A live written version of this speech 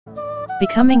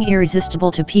Becoming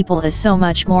irresistible to people is so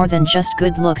much more than just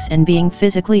good looks and being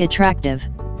physically attractive.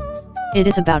 It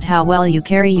is about how well you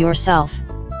carry yourself,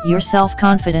 your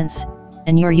self-confidence,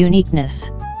 and your uniqueness.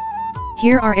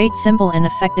 Here are 8 simple and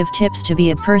effective tips to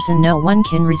be a person no one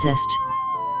can resist.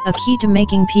 A key to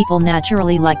making people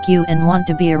naturally like you and want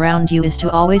to be around you is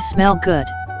to always smell good.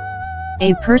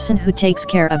 A person who takes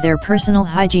care of their personal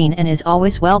hygiene and is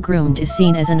always well-groomed is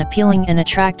seen as an appealing and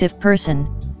attractive person,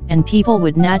 and people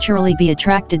would naturally be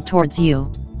attracted towards you.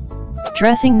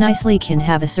 Dressing nicely can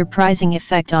have a surprising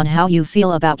effect on how you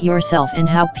feel about yourself and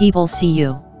how people see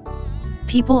you.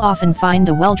 People often find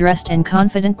a well-dressed and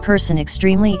confident person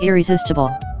extremely irresistible.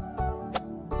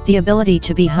 The ability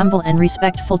to be humble and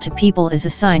respectful to people is a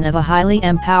sign of a highly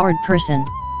empowered person.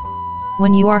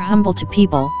 When you are humble to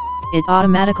people, it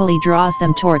automatically draws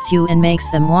them towards you and makes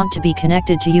them want to be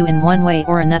connected to you in one way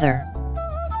or another.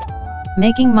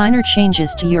 Making minor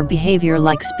changes to your behavior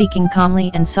like speaking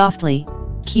calmly and softly,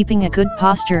 keeping a good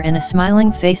posture and a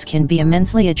smiling face can be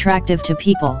immensely attractive to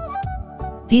people.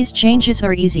 These changes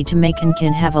are easy to make and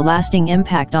can have a lasting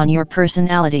impact on your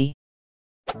personality.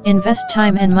 Invest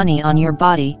time and money on your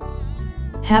body.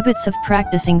 Habits of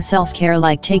practicing self-care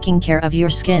like taking care of your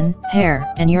skin,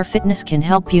 hair, and your fitness can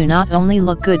help you not only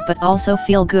look good but also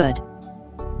feel good.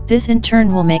 This in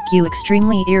turn will make you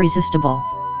extremely irresistible.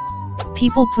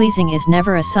 People-pleasing is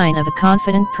never a sign of a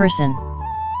confident person.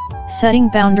 Setting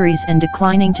boundaries and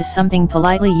declining to something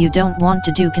politely you don't want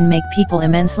to do can make people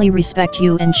immensely respect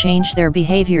you and change their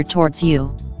behavior towards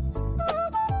you.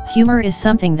 Humor is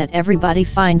something that everybody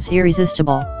finds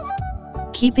irresistible.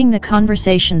 Keeping the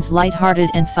conversations lighthearted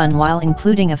and fun while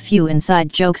including a few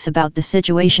inside jokes about the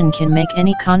situation can make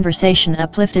any conversation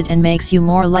uplifted and makes you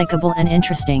more likable and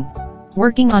interesting.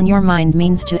 Working on your mind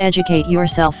means to educate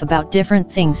yourself about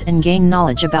different things and gain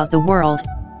knowledge about the world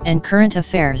and current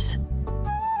affairs.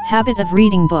 Habit of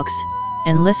reading books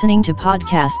and listening to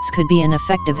podcasts could be an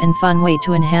effective and fun way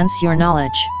to enhance your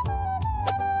knowledge.